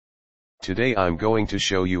Today I'm going to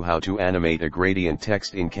show you how to animate a gradient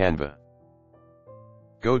text in Canva.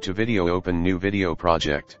 Go to Video, open new video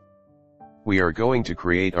project. We are going to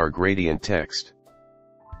create our gradient text.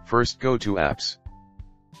 First go to Apps.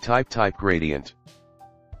 Type gradient.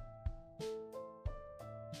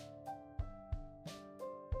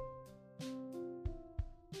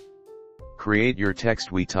 Create your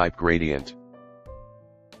text, we type gradient.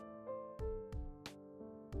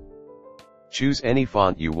 Choose any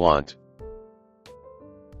font you want.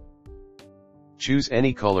 Choose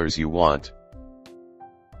any colors you want.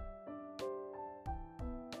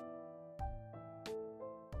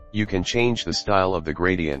 You can change the style of the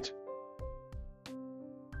gradient.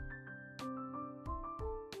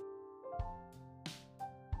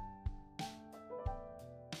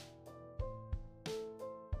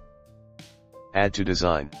 Add to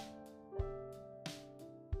design.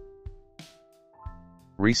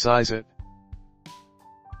 Resize it.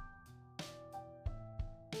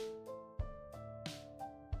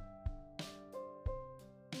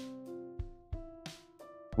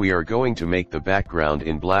 We are going to make the background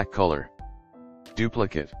in black color.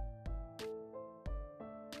 Duplicate.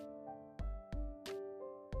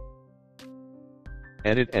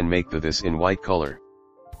 Edit and make this in white color.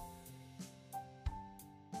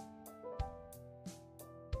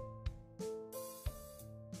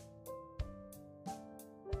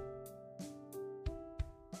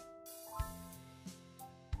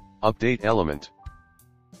 Update element.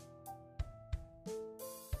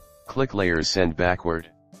 Click layers, send backward.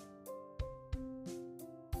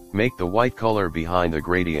 Make the white color behind the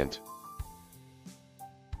gradient.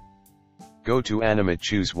 Go to animate,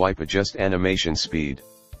 choose wipe, adjust animation speed.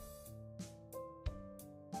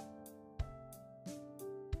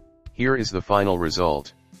 Here is the final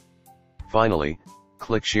result. Finally,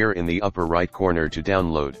 click share in the upper right corner to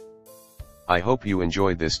download. I hope you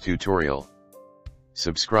enjoyed this tutorial.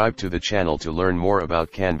 Subscribe to the channel to learn more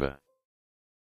about Canva.